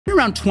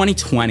around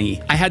 2020,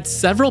 I had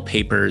several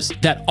papers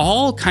that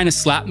all kind of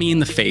slapped me in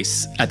the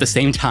face at the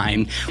same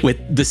time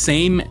with the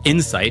same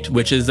insight,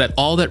 which is that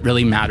all that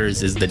really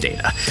matters is the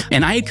data.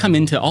 And I had come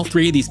into all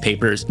three of these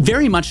papers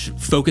very much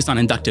focused on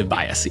inductive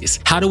biases.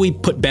 How do we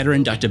put better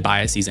inductive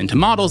biases into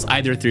models,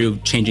 either through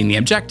changing the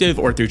objective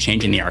or through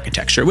changing the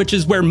architecture, which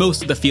is where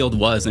most of the field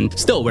was, and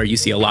still where you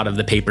see a lot of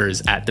the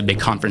papers at the big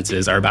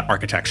conferences are about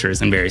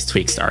architectures and various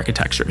tweaks to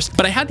architectures.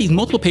 But I had these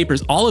multiple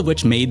papers, all of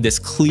which made this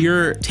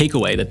clear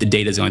takeaway that the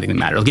data is the only thing that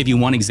matters. I'll give you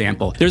one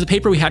example. There's a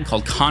paper we had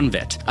called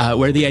ConVit,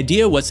 where the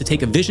idea was to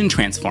take a vision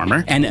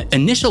transformer and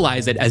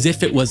initialize it as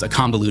if it was a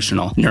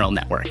convolutional neural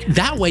network.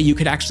 That way you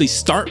could actually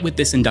start with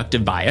this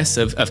inductive bias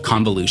of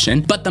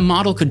convolution, but the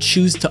model could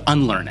choose to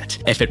unlearn it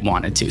if it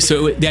wanted to.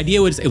 So the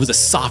idea was it was a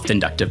soft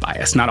inductive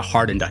bias, not a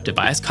hard inductive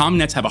bias.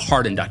 ComNets have a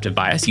hard inductive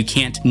bias. You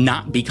can't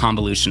not be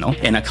convolutional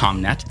in a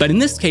ComNet. But in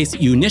this case,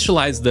 you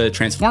initialize the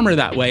transformer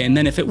that way, and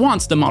then if it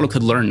wants, the model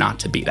could learn not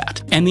to be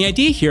that. And the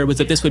idea here was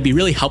that this would be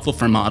really helpful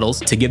for models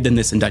to give them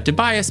this inductive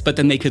bias, but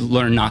then they could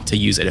learn not to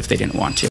use it if they didn't want to.